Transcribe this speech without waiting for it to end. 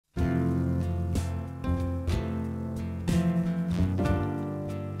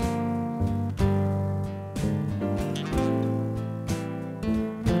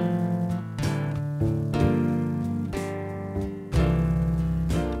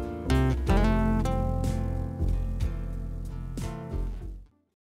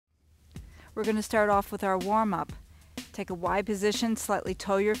we're going to start off with our warm-up. Take a wide position, slightly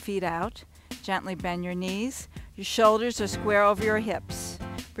toe your feet out, gently bend your knees. Your shoulders are square over your hips.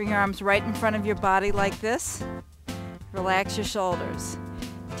 Bring your arms right in front of your body like this. Relax your shoulders.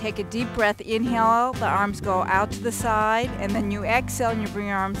 Take a deep breath, inhale, the arms go out to the side, and then you exhale and you bring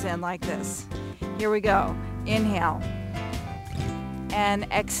your arms in like this. Here we go. Inhale.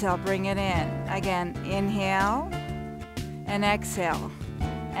 And exhale, bring it in. Again, inhale and exhale.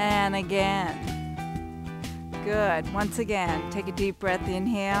 And again. Good. Once again, take a deep breath,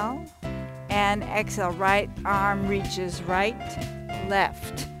 inhale and exhale. Right arm reaches right,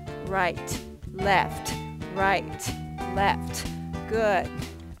 left, right, left, right, left. Good.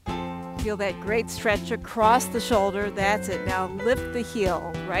 Feel that great stretch across the shoulder. That's it. Now lift the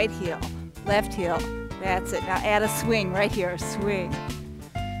heel, right heel, left heel. That's it. Now add a swing right here. Swing.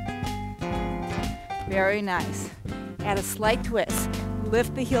 Very nice. Add a slight twist.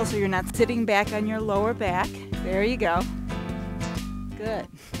 Lift the heel so you're not sitting back on your lower back. There you go. Good.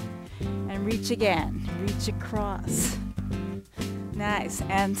 And reach again. Reach across. Nice.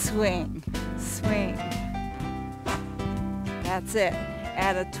 And swing. Swing. That's it.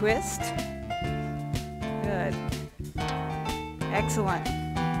 Add a twist. Good. Excellent.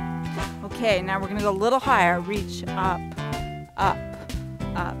 Okay, now we're going to go a little higher. Reach up, up,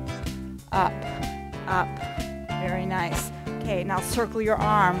 up, up, up. Very nice. Okay, now circle your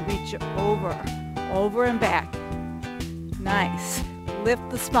arm. Reach over, over and back. Nice. Lift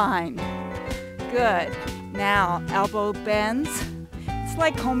the spine. Good. Now, elbow bends. It's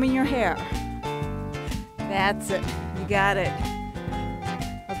like combing your hair. That's it. You got it.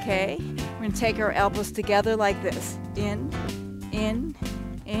 Okay, we're going to take our elbows together like this. In, in,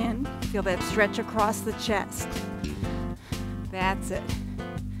 in. Feel that stretch across the chest. That's it.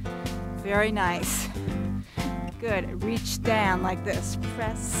 Very nice. Good. Reach down like this.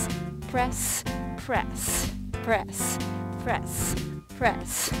 Press, press, press, press, press,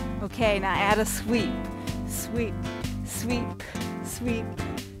 press. Okay, now add a sweep. Sweep, sweep, sweep,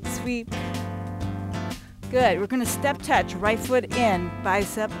 sweep. Good. We're going to step touch. Right foot in.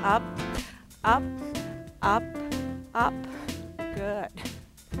 Bicep up, up, up, up. Good.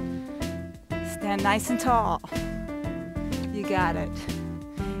 Stand nice and tall. You got it.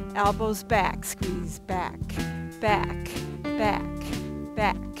 Elbows back. Squeeze back, back, back,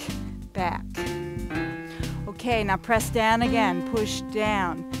 back, back. Okay, now press down again. Push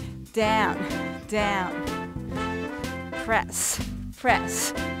down, down, down. Press,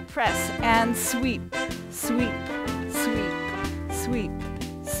 press, press, and sweep. Sweep, sweep, sweep,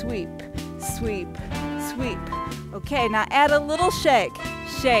 sweep, sweep, sweep. Okay, now add a little shake.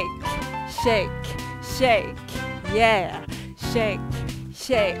 Shake, shake, shake. Yeah. Shake,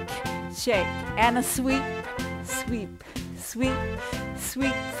 shake, shake. And a sweep, sweep, sweep,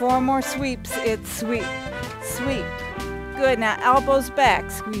 sweep. 4 more sweeps. It's sweep, sweep. Good. Now elbows back.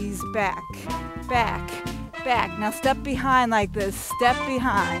 Squeeze back, back, back. Now step behind like this. Step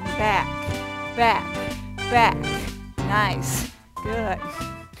behind. Back, back, back. Nice. Good.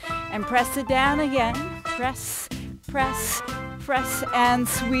 And press it down again. Press, press, press, and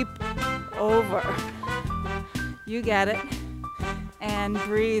sweep over. You got it. And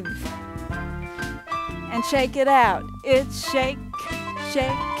breathe. And shake it out. It's shake,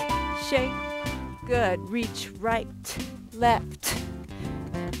 shake, shake. Good. Reach right, left.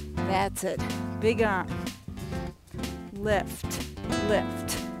 That's it. Big arm. Lift,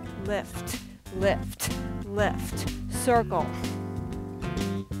 lift, lift, lift, lift. Circle.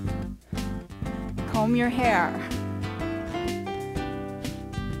 Comb your hair.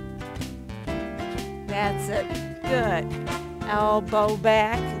 That's it. Good. Elbow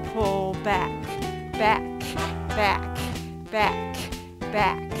back, pull back, back, back, back,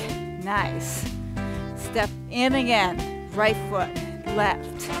 back. Nice. Step in again. Right foot,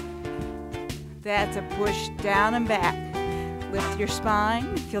 left. That's a push down and back. Lift your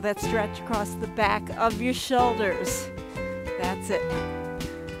spine. Feel that stretch across the back of your shoulders. That's it.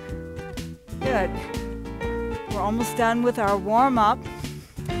 Good. We're almost done with our warm-up.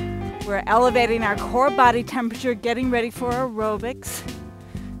 We're elevating our core body temperature, getting ready for aerobics.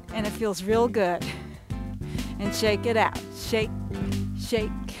 And it feels real good. And shake it out. Shake, shake,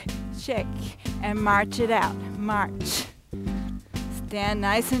 shake. And march it out. March. Stand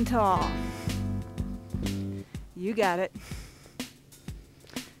nice and tall. You got it.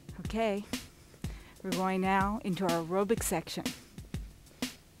 Okay. We're going now into our aerobic section.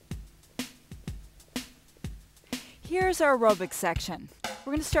 Here's our aerobic section.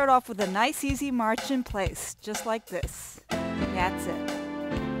 We're going to start off with a nice easy march in place, just like this. That's it.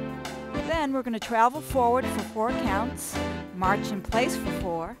 Then we're going to travel forward for 4 counts, march in place for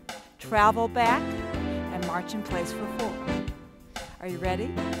 4, travel back, and march in place for 4. Are you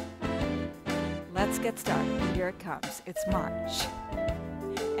ready? Let's get started. Here it comes. It's march.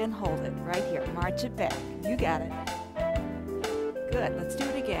 And hold it right here. March it back. You got it. Good. Let's do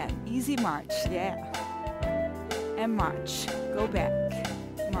it again. Easy march. Yeah. And march. Go back.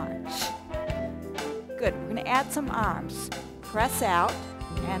 March. Good. We're going to add some arms. Press out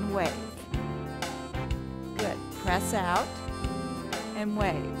and wave. Good. Press out and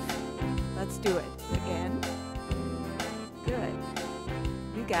wave. Let's do it again. Good.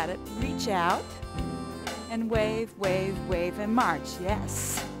 You got it. Reach out and wave, wave, wave, and march.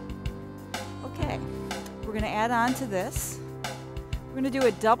 Yes. Okay. We're going to add on to this. We're going to do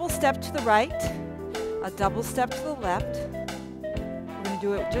a double step to the right, a double step to the left. We're going to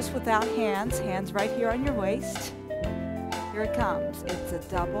do it just without hands. Hands right here on your waist. Here it comes. It's a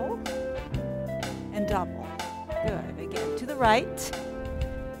double and double. Good. Again, to the right,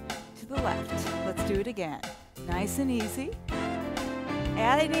 to the left. Let's do it again. Nice and easy.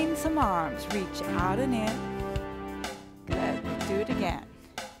 Adding some arms. Reach out and in. Good. Let's do it again.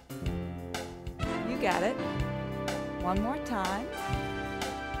 You got it. One more time.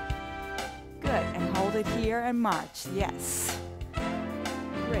 Good. And hold it here and march. Yes.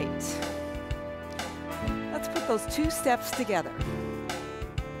 Great. Let's put those 2 steps together.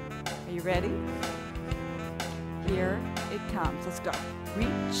 Are you ready? Here it comes. Let's go.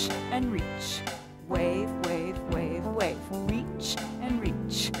 Reach and reach. Wave, wave, wave, wave. Reach and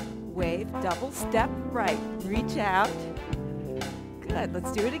reach. Wave, double step right. Reach out. Good.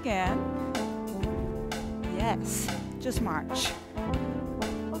 Let's do it again. Yes. Just march.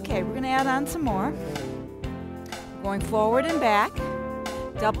 Okay, we're going to add on some more. Going forward and back.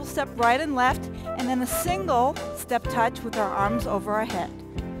 Double step right and left. And then a single step touch with our arms over our head.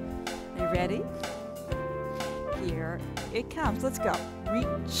 Are you ready? Here it comes. Let's go.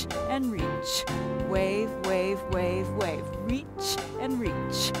 Reach and reach. Wave, wave, wave, wave. Reach and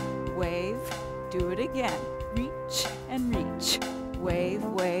reach. Wave. Do it again. Reach and reach. Wave,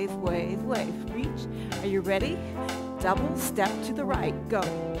 wave, wave, wave. Reach. Are you ready? Double step to the right. Go.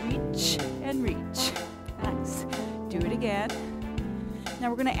 Reach and reach. Nice. Do it again. Now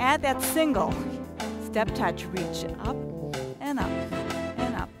we're going to add that single step touch. Reach up and up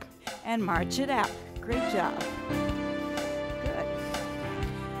and up and march it out. Great job. Good.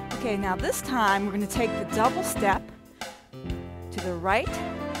 Okay, now this time we're going to take the double step to the right,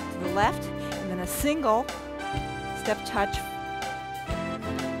 to the left, and then a single step touch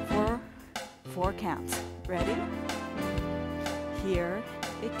for 4 counts. Ready? Here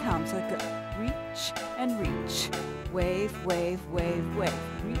it comes. Like a reach and reach. Wave, wave, wave, wave.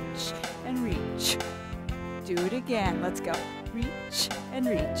 Reach and reach. Do it again. Let's go. Reach and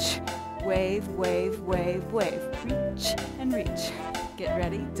reach. Wave, wave, wave, wave. Reach and reach. Get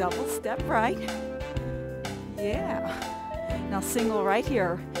ready. Double step right. Yeah. Now single right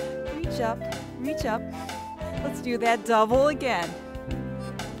here. Reach up, reach up. Let's do that double again.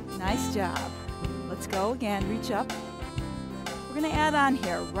 Nice job. Let's go again. Reach up. We're going to add on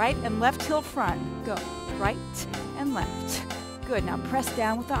here. Right and left heel front. Go. Right and left. Good. Now press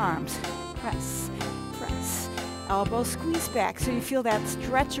down with the arms. Press, press. Elbow squeeze back so you feel that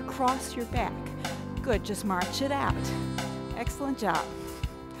stretch across your back. Good. Just march it out. Excellent job.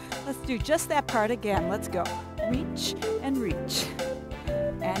 Let's do just that part again. Let's go. Reach and reach.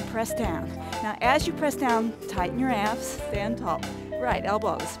 And press down. Now as you press down, tighten your abs. Stand tall. Right.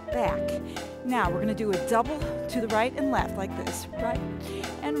 Elbows back. Now we're going to do a double to the right and left like this. Right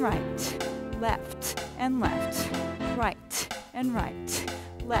and right. Left and left. Right and right.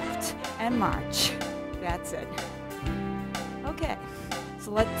 Left and march. That's it. Okay.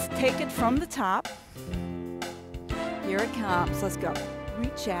 So let's take it from the top. Here it comes. Let's go.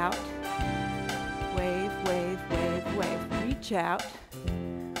 Reach out. Wave, wave, wave, wave. Reach out.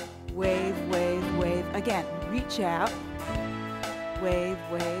 Wave, wave, wave. Again, reach out. Wave,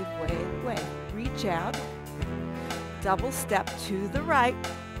 wave, wave, wave. Reach out. Double step to the right.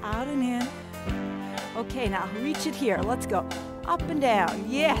 Out and in. Okay, now reach it here. Let's go. Up and down.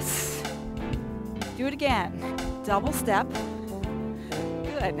 Yes. Do it again. Double step.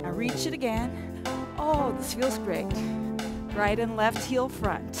 Good. Now reach it again. Oh, this feels great. Right and left heel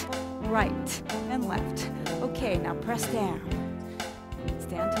front. Right and left. Okay, now press down.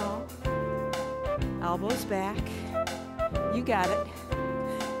 Stand tall. Elbows back. You got it.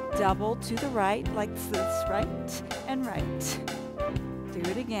 Double to the right like this. Right and right. Do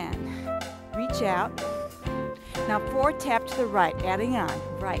it again. Reach out. Now 4 tap to the right, adding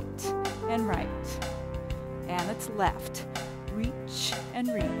on. Right and right. And it's left. Reach and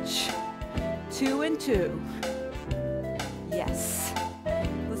reach. 2 and 2. Yes.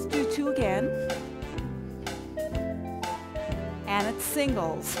 Let's do 2 2 again. And it's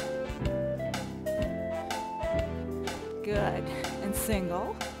singles. Good. And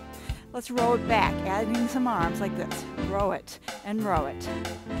single. Let's row it back, adding some arms like this. Row it and row it.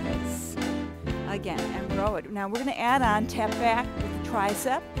 Yes. Again, and row it. Now we're going to add on, tap back with the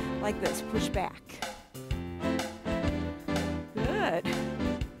tricep like this. Push back. Good.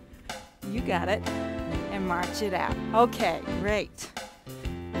 You got it. And march it out. Okay, great.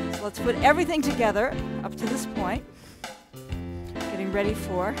 So let's put everything together up to this point. Getting ready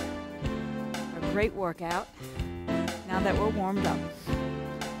for a great workout now that we're warmed up.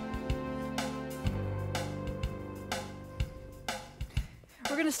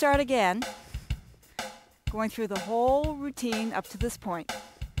 We're going to start again, going through the whole routine up to this point.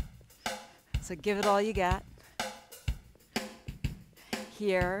 So give it all you got.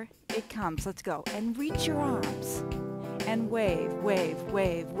 Here it comes. Let's go. And reach your arms. And wave, wave,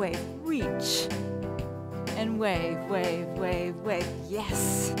 wave, wave. Reach. And wave, wave, wave, wave.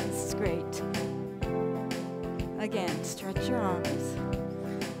 Yes, this is great. Again, stretch your arms.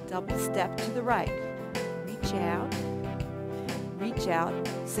 Double step to the right. Reach out. Reach out,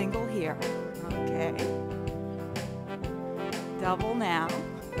 single here. Okay. Double now.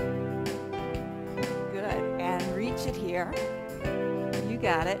 Good. And reach it here. You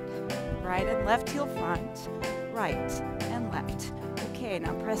got it. Right and left heel front. Right and left. Okay,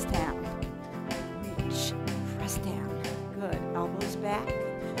 now press down. Reach. Press down. Good. Elbows back.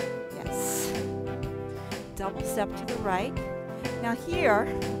 Yes. Double step to the right. Now here,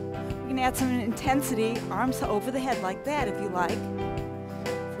 you can add some intensity, arms over the head like that if you like.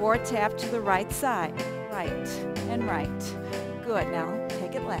 4 tap to the right side, right and right. Good, now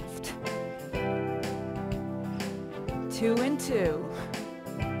take it left. 2 and 2.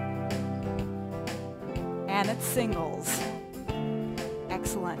 And it's singles.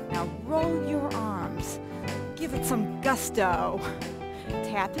 Excellent. Now roll your arms. Give it some gusto.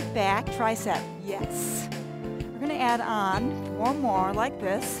 Tap it back, tricep, yes. We're gonna add on 4 more like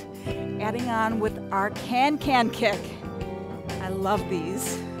this. Adding on with our can-can kick. I love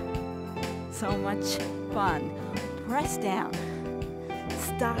these. So much fun. Press down.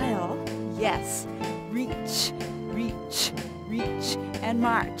 Style, yes. Reach, reach, reach, and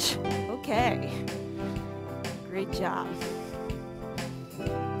march. Okay. Great job.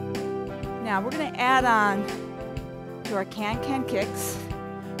 Now we're going to add on to our can-can kicks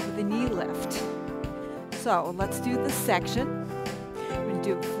with a knee lift. So let's do this section. We're going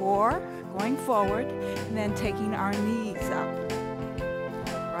to do 4 going forward and then taking our knees up.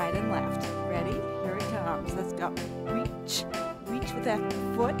 Right and left. Ready? Here it comes. Let's go. Reach. Reach with that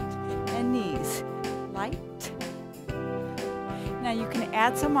foot and knees. Light. Now you can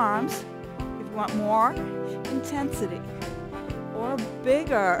add some arms if you want more intensity or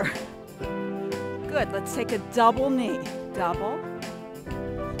bigger. Good. Let's take a double knee. Double.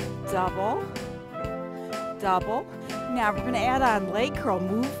 Double. Double. Now we're going to add on leg curl.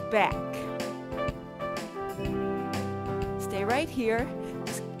 Move back. Stay right here.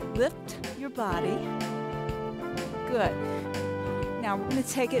 Just lift your body. Good. Now we're going to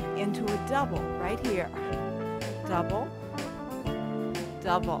take it into a double right here. Double.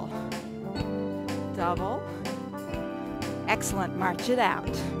 Double. Double. Excellent. March it out.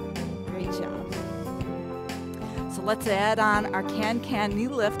 Great job. So let's add on our can-can knee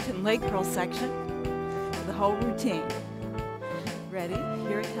lift and leg curl section. The whole routine. Ready?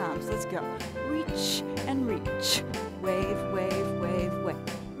 Here it comes. Let's go. Reach and reach. Wave, wave, wave, wave.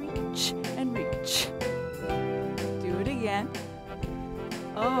 Reach and reach. Do it again.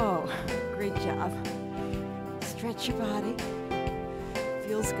 Oh, great job. Stretch your body.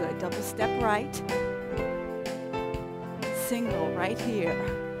 Feels good. Double step right. Single right here.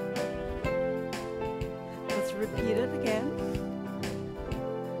 Let's repeat it again.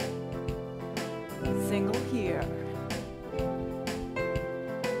 Single here.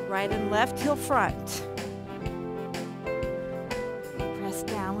 Right and left heel front. Press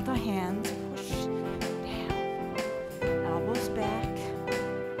down with our hands. Push down. Elbows back.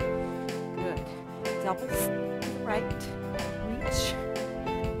 Good. Double right. Reach.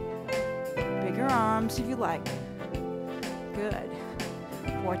 Bigger arms if you like. Good.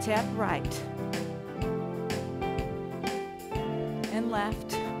 4 tap right. And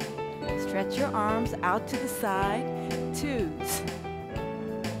left. Stretch your arms out to the side. 2s.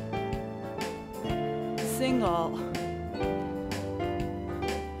 Single.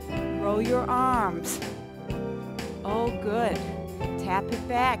 Row your arms. Oh, good. Tap it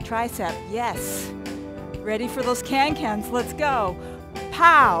back. Tricep. Yes. Ready for those can-cans. Let's go.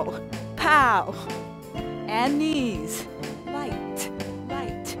 Pow. Pow. And knees. Light.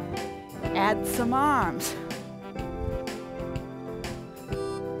 Light. Add some arms.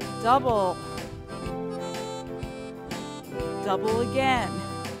 Double. Double again.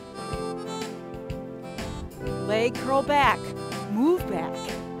 Leg curl back. Move back.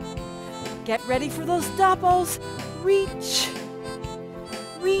 Get ready for those doubles. Reach.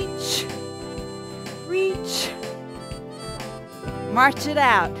 Reach. Reach. March it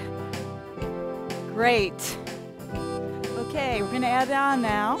out. Great. Okay, we're going to add on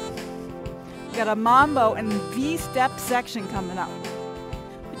now. We've got a mambo and V-step section coming up.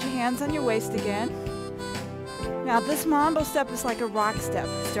 Put your hands on your waist again. Now this mambo step is like a rock step,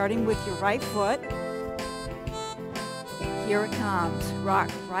 starting with your right foot. Here it comes.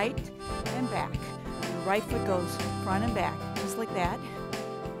 Rock right and back. Your right foot goes front and back, just like that.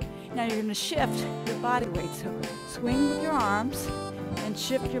 Now you're going to shift your body weight. So swing with your arms and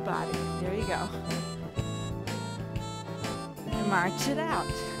shift your body. There you go. And march it out.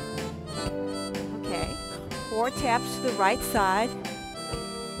 Okay. 4 taps to the right side.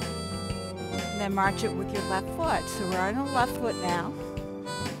 And then march it with your left foot. So we're on the left foot now.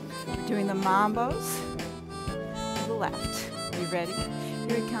 We're doing the mambos to the left. You ready?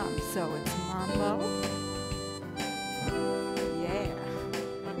 Here it comes. So it's mambo.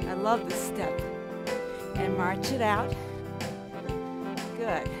 Yeah. I love this step. And march it out.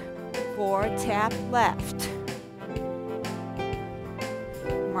 Good. 4 tap left.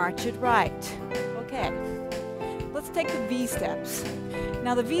 March it right. Okay. Let's take the V steps.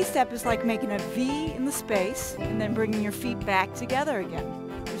 Now the V step is like making a V in the space and then bringing your feet back together again.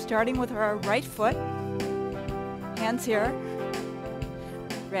 We're starting with our right foot. Hands here.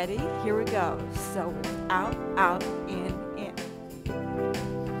 Ready? Here we go. So it's out, out, in, in.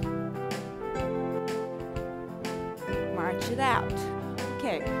 March it out.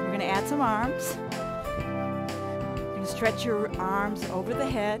 Okay, we're going to add some arms. You're going to stretch your arms over the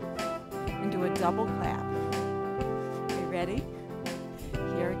head and do a double clap. Okay, ready?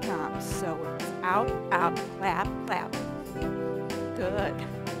 Here it comes. So it's out, out, clap, clap. Good.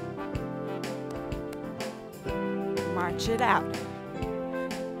 March it out.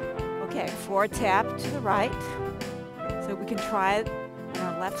 Okay, 4 tap to the right. So we can try it on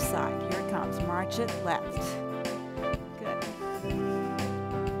our left side. Here it comes. March it left. Good.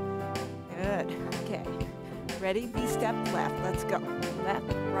 Good. Okay. Ready? V-step left. Let's go.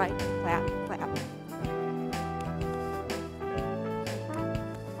 Left, right, clap, clap.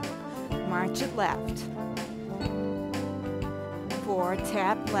 March it left. 4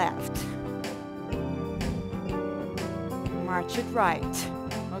 tap left. March it right.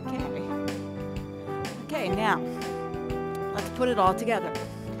 Okay. Okay, now let's put it all together.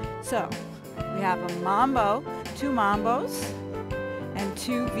 So we have a mambo, 2 mambos, and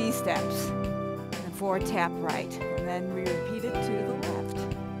 2 V steps, and 4 tap right. And then we repeat it to the left.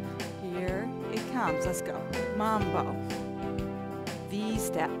 Here it comes. Let's go. Mambo, V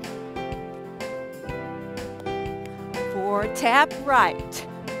step, 4 tap right.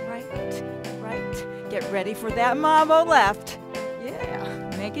 Right, right. Get ready for that mambo left. Yeah,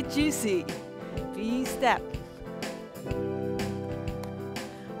 make it juicy. V step.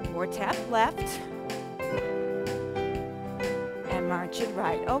 4 tap left. And march it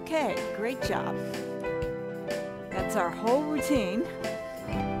right. Okay, great job. That's our whole routine.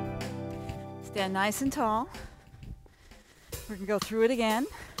 Stand nice and tall. We're going to go through it again.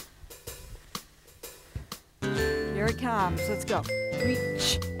 Here it comes. Let's go.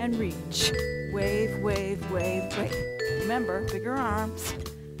 Reach and reach. Wave, wave, wave, wave. Remember, bigger arms.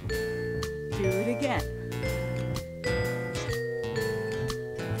 Do it again.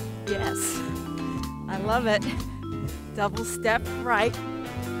 Yes. I love it. Double step right.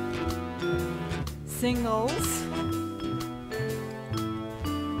 Singles.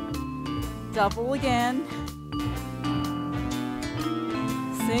 Double again.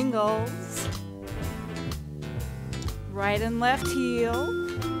 Singles. Right and left heel.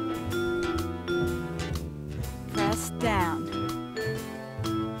 Press down.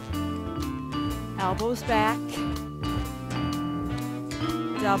 Elbows back.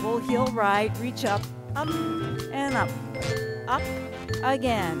 Double heel right. Reach up, up, and up. Up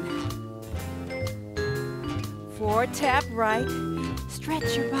again. 4 tap right.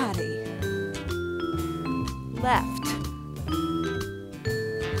 Stretch your body. Left.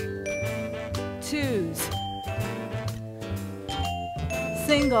 2s.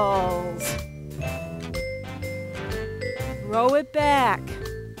 Singles. Row it back.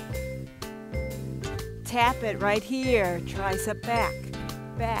 Tap it right here. Tricep back.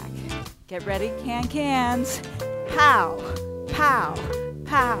 Back. Get ready. Can-cans. Pow. Pow.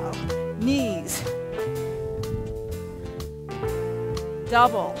 Pow. Knees.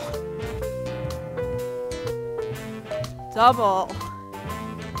 Double. double.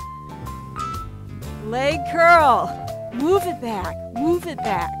 Leg curl. Move it back, move it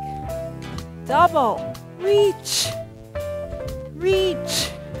back. Double. Reach.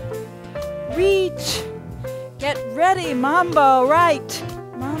 Reach. Reach. Get ready, mambo, right.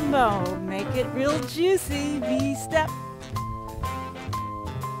 Mambo, make it real juicy. V-step.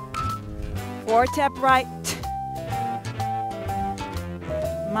 4-tap right.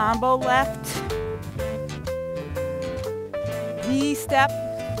 Mambo left. V-step.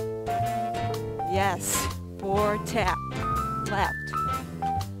 Yes, 4-tap left.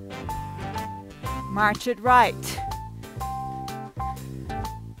 March it right.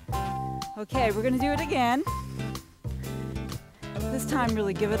 Okay, we're gonna do it again. This time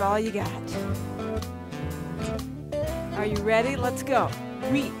really give it all you got. Are you ready? Let's go.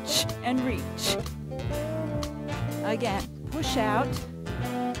 Reach and reach. Again, push out.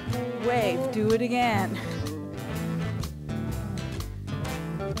 Wave, do it again.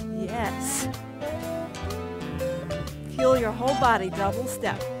 Yes. Feel your whole body, double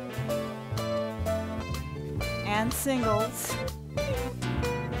step. And singles.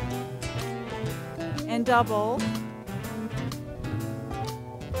 And double.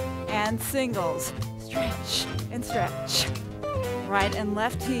 And singles. Stretch and stretch. Right and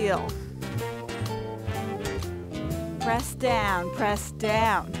left heel. Press down, press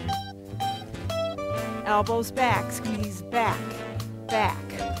down. Elbows back, squeeze back, back.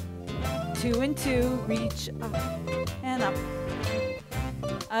 2 and 2, reach up and up.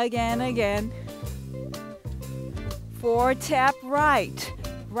 Again, again. 4-tap right,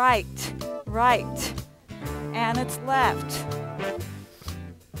 right, right. And it's left.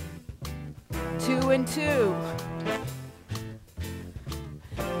 2 and 2.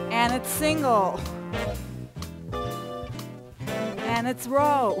 And it's single. And it's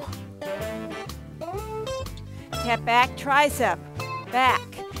row. Tap back, tricep, back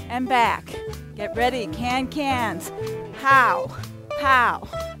and back. Get ready, cans. Pow, pow,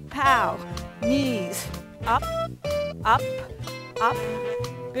 pow. Knees, up, up, up.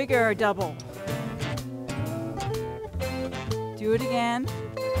 Bigger double. Do it again.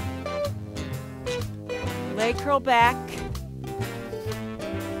 Leg curl back.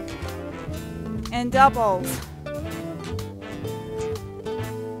 And doubles.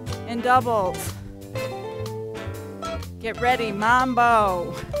 And doubles. Get ready,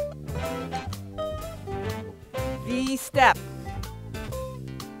 mambo. V-step.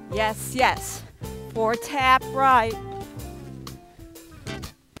 Yes, yes. 4-tap right.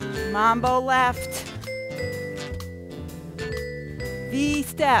 Mambo left.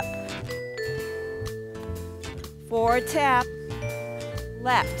 V-step. 4-tap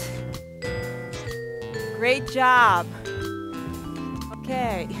left. Great job.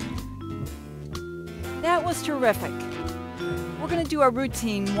 Okay. That was terrific. We're going to do our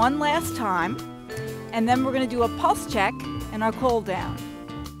routine one last time, and then we're going to do a pulse check and our cool down.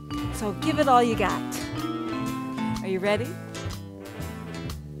 So give it all you got. Are you ready?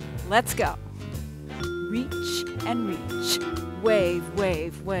 Let's go. Reach and reach. Wave,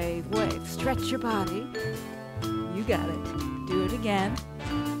 wave, wave, wave. Stretch your body. You got it. Do it again.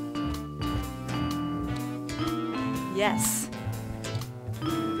 Yes.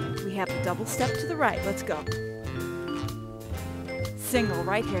 We have a double step to the right. Let's go. Single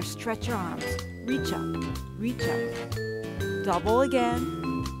right here. Stretch your arms. Reach up. Reach up. Double again.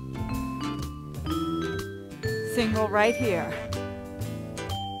 Single right here.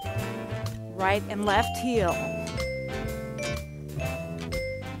 Right and left heel.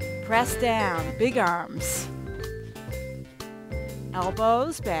 Press down. Big arms.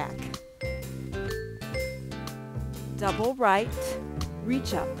 Elbows back. Double right.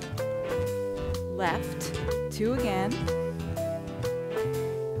 Reach up. Left. 2 again.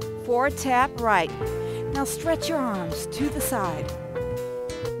 4-tap right. Now stretch your arms to the side.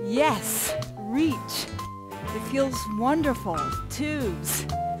 Yes. Reach. It feels wonderful. 2s.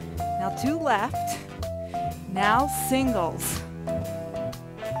 Now 2 left. Now singles.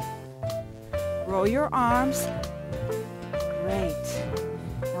 Roll your arms. Great.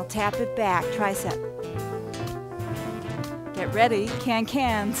 Now tap it back. Tricep. Get ready.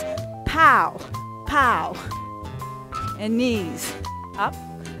 Cans. Pow. Pow. And knees. Up.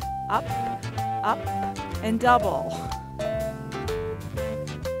 Up. Up. And double.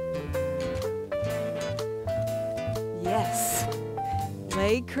 Yes.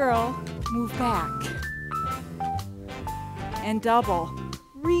 Leg curl. Move back. And double.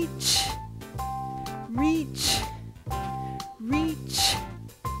 Reach. Reach. Reach.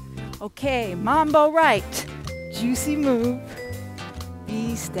 Okay, mambo right. Juicy move.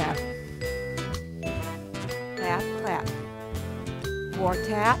 V-step. Clap, clap. 4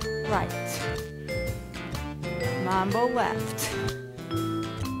 tap, right. Mambo left.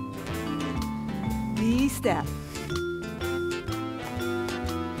 B step.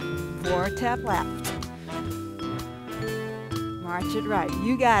 4 tap left. March it right.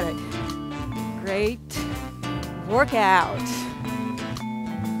 You got it. Great workout.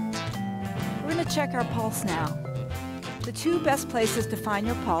 We're going to check our pulse now. The 2 best places to find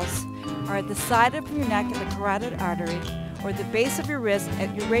your pulse are at the side of your neck at the carotid artery or the base of your wrist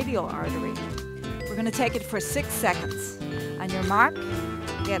at your radial artery. We're going to take it for 6 seconds. On your mark,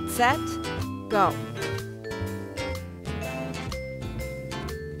 get set, go.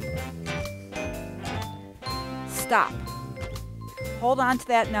 Stop. Hold on to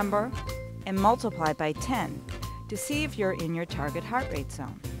that number and multiply by 10 to see if you're in your target heart rate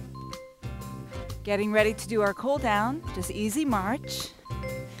zone. Getting ready to do our cool down, just easy march.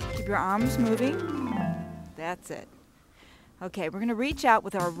 Keep your arms moving. That's it. Okay, we're going to reach out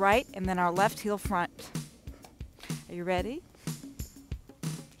with our right and then our left heel front. Are you ready?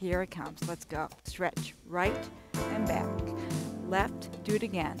 Here it comes. Let's go. Stretch right and back. Left, do it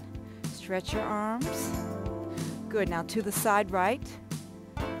again. Stretch your arms. Good. Now to the side right,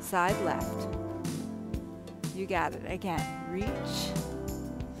 side left. You got it. Again, reach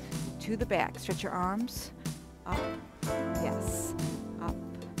to the back. Stretch your arms. Up. Yes. Up.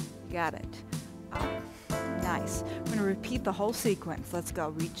 You got it. Up. Nice. We're going to repeat the whole sequence. Let's go.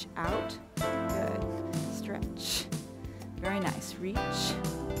 Reach out. Good. Stretch. Very nice. Reach.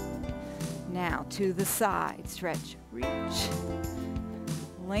 Now to the side. Stretch. Reach.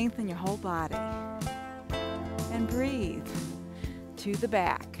 Lengthen your whole body. And breathe. To the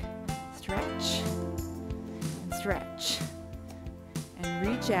back. Stretch. And stretch. And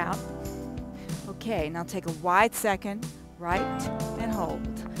reach out. Okay, now take a wide second. Right and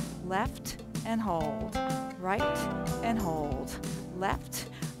hold. Left and hold. Right and hold. Left.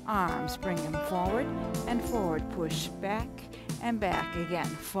 Arms, bring them forward and forward. Push back and back. Again,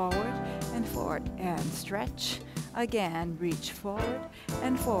 forward and forward. And stretch. Again, reach forward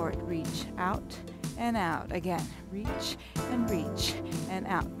and forward. Reach out and out. Again, reach and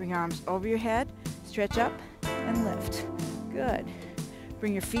out. Bring your arms over your head. Stretch up and lift. Good.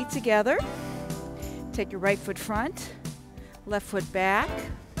 Bring your feet together. Take your right foot front. Left foot back.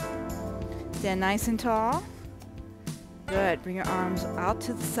 Stand nice and tall. Good. Bring your arms out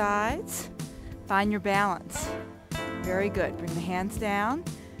to the sides. Find your balance. Very good. Bring the hands down.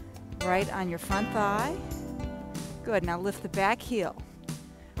 Right on your front thigh. Good. Now lift the back heel.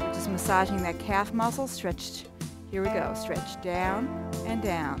 We're just massaging that calf muscle. Stretch. Here we go. Stretch down.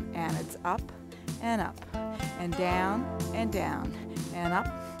 And it's up and up. And down and down. And up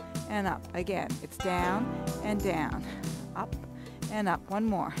and up. Again, it's down and down. Up and up. One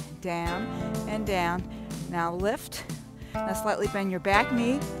more. Down and down. Now lift. Now slightly bend your back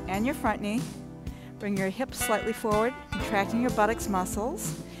knee and your front knee. Bring your hips slightly forward, contracting your buttocks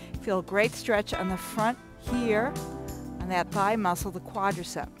muscles. Feel a great stretch on the front here, on that thigh muscle, the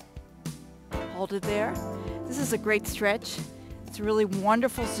quadricep. Hold it there. This is a great stretch. It's really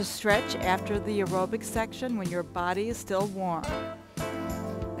wonderful to stretch after the aerobic section when your body is still warm.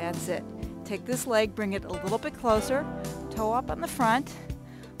 That's it. Take this leg, bring it a little bit closer, toe up on the front.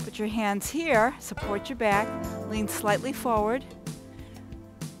 Put your hands here, support your back, lean slightly forward.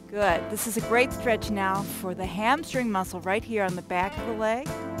 Good. This is a great stretch now for the hamstring muscle right here on the back of the leg.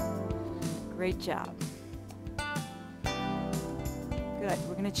 Great job. Good.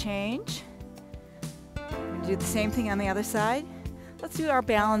 We're going to change. We're going to do the same thing on the other side. Let's do our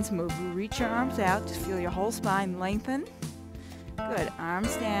balance move. We reach your arms out, just feel your whole spine lengthen. Good.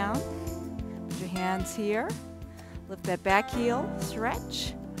 Arms down. Put your hands here. Lift that back heel,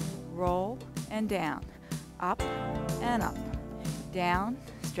 stretch. Roll and down, up and up, down,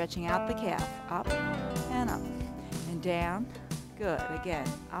 stretching out the calf, up and down. Good. Again,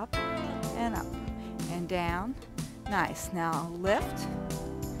 up and down. Nice. Now lift,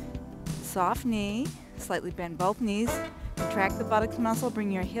 soft knee, slightly bend both knees, contract the buttocks muscle, bring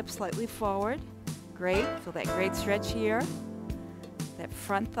your hips slightly forward. Great. Feel that great stretch here, that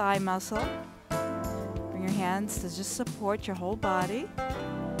front thigh muscle. Bring your hands to just support your whole body.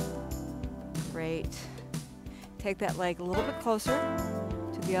 Great. Take that leg a little bit closer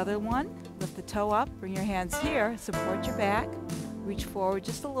to the other one. Lift the toe up. Bring your hands here. Support your back. Reach forward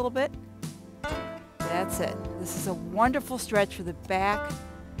just a little bit. That's it. This is a wonderful stretch for the back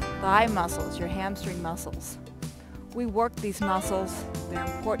thigh muscles, your hamstring muscles. We work these muscles. They're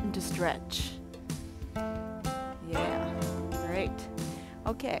important to stretch. Yeah. Great.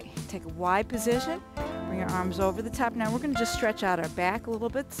 Okay. Take a wide position. Bring your arms over the top. Now we're going to just stretch out our back a little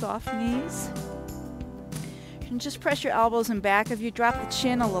bit, soft knees. You're And just press your elbows in back of you. Drop the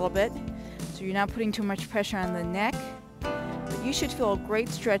chin a little bit so you're not putting too much pressure on the neck. But you should feel a great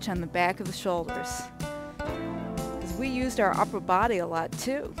stretch on the back of the shoulders. Because we used our upper body a lot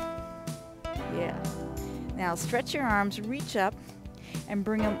too. Yeah. Now stretch your arms, reach up, and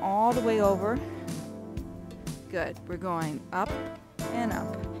bring them all the way over. Good. We're going up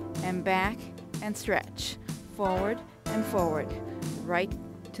and back and stretch. Forward and forward. Right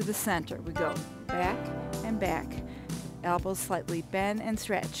to the center. We go back and back. Elbows slightly bend and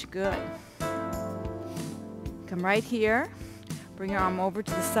stretch. Good. Come right here. Bring your arm over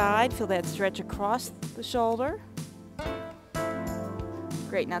to the side. Feel that stretch across the shoulder.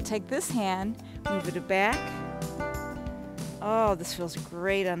 Great. Now take this hand, move it back. Oh, this feels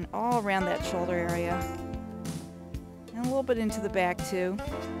great on all around that shoulder area. And a little bit into the back too.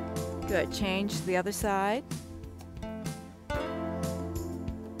 Good. Change to the other side.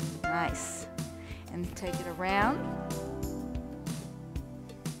 Nice. And take it around.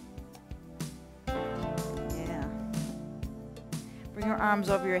 Yeah. Bring your arms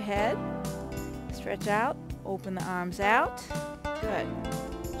over your head. Stretch out. Open the arms out. Good.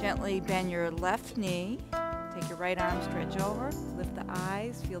 Gently bend your left knee. Take your right arm, stretch over. Lift the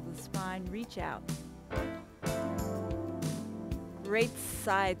eyes. Feel the spine reach out. Great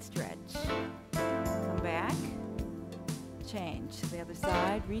side stretch. Come back. Change to the other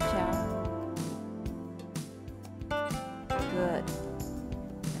side. Reach out. Good.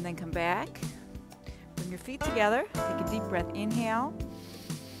 And then come back. Bring your feet together. Take a deep breath. Inhale.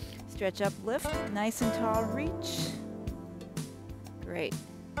 Stretch up, lift. Nice and tall. Reach. Great.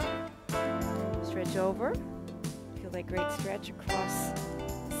 Stretch over. Feel that great stretch across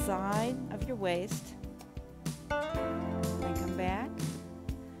the side of your waist. Then come back.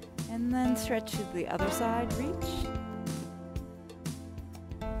 And then stretch to the other side. Reach.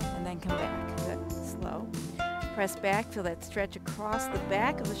 And then come back. Good. Slow. Press back. Feel that stretch across the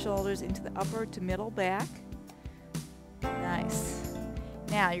back of the shoulders into the upper to middle back. Nice.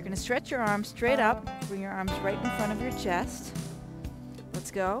 Now you're going to stretch your arms straight up. Bring your arms right in front of your chest. Let's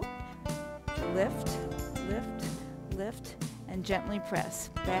go. Lift, lift, lift, and gently press.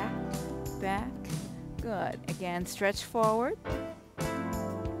 Back, back. Good. Again, stretch forward.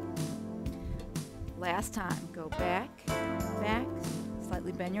 Last time. Go back, back.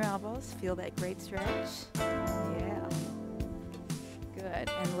 Slightly bend your elbows. Feel that great stretch. Yeah. Good.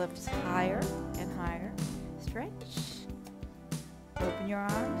 And lift higher and higher. Stretch. Open your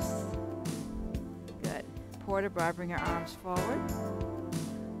arms. Good. Port or bar, bring your arms forward.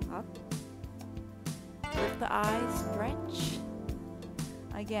 Up. Lift the eyes. Stretch.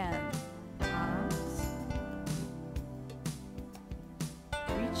 Again. Arms.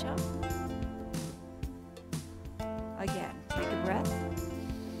 Reach up. Again. Take a breath.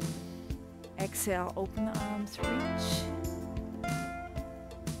 Exhale. Open the arms. Reach.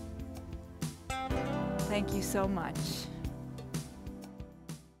 Thank you so much.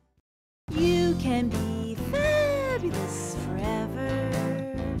 You can be